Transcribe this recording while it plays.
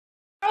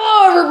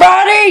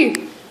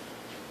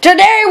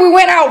Today we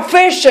went out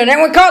fishing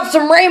and we caught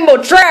some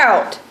rainbow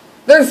trout.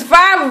 There's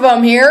 5 of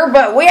them here,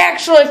 but we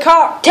actually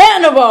caught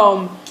 10 of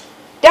them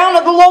down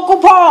at the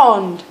local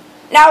pond.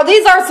 Now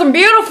these are some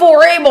beautiful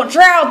rainbow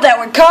trout that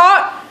we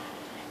caught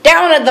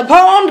down at the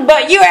pond,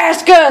 but you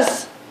ask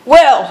us,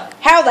 well,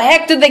 how the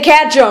heck did they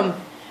catch them?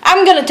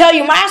 I'm going to tell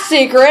you my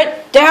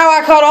secret to how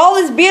I caught all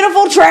these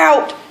beautiful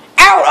trout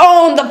out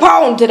on the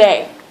pond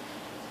today.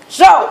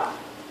 So,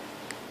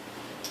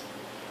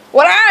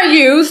 what I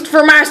used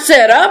for my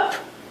setup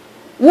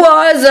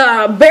was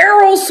a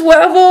barrel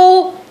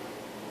swivel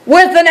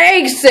with an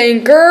egg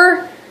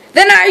sinker.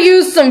 Then I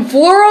used some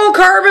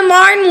fluorocarbon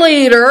line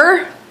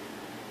leader,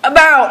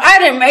 I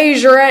didn't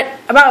measure it,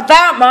 about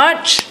that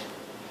much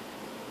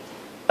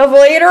of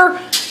leader.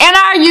 And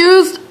I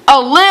used a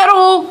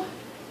little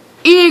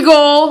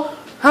eagle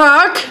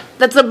hook,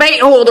 that's a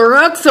bait holder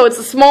hook, so it's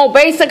a small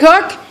basic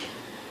hook.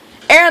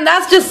 And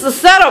that's just the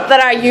setup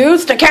that I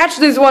used to catch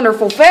these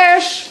wonderful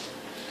fish.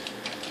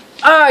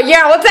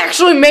 Yeah, let's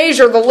actually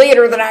measure the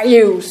leader that I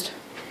used.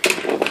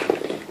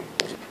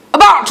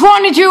 About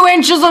 22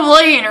 inches of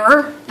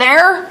leader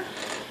there.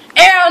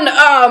 And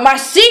my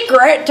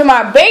secret to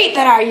my bait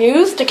that I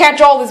used to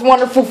catch all these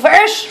wonderful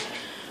fish,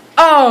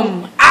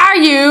 I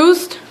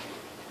used,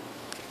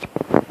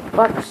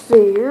 let's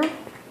see here,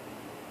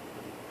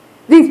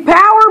 these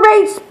Power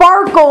Bait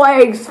Sparkle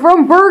eggs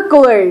from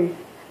Berkeley.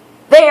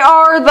 They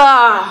are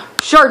the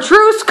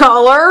chartreuse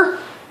color,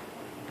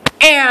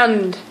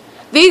 and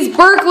these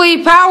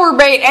Berkeley Power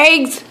Bait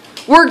eggs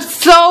worked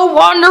so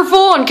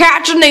wonderful in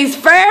catching these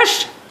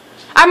fish.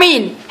 I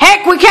mean,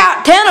 heck, we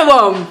caught 10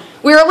 of them.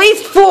 We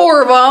released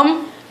 4 of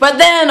them, but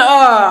then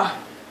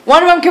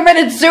one of them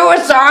committed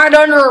suicide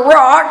under a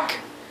rock.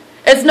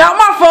 It's not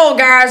my fault,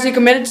 guys, he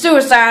committed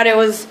suicide. It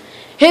was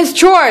his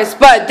choice.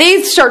 But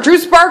these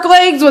chartreuse sparkle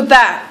eggs with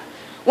that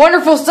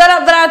wonderful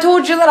setup that I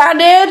told you that I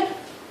did,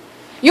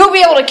 you'll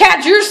be able to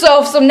catch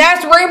yourself some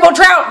nice rainbow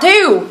trout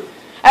too.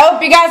 I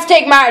hope you guys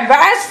take my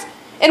advice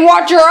and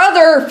watch our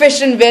other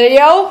fishing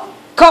video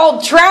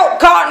called Trout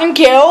Caught and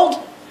Killed,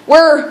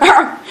 where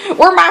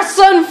my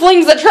son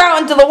flings a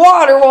trout into the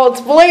water while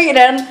it's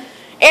bleeding,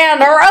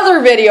 and our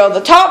other video,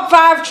 the top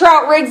 5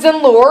 trout rigs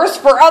and lures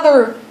for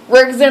other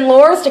rigs and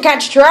lures to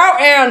catch trout.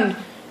 And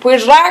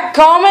please like,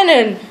 comment,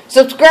 and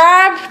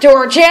subscribe to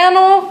our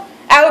channel.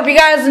 I hope you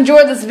guys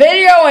enjoyed this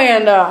video,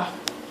 and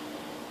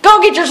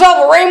go get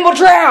yourself a rainbow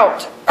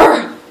trout.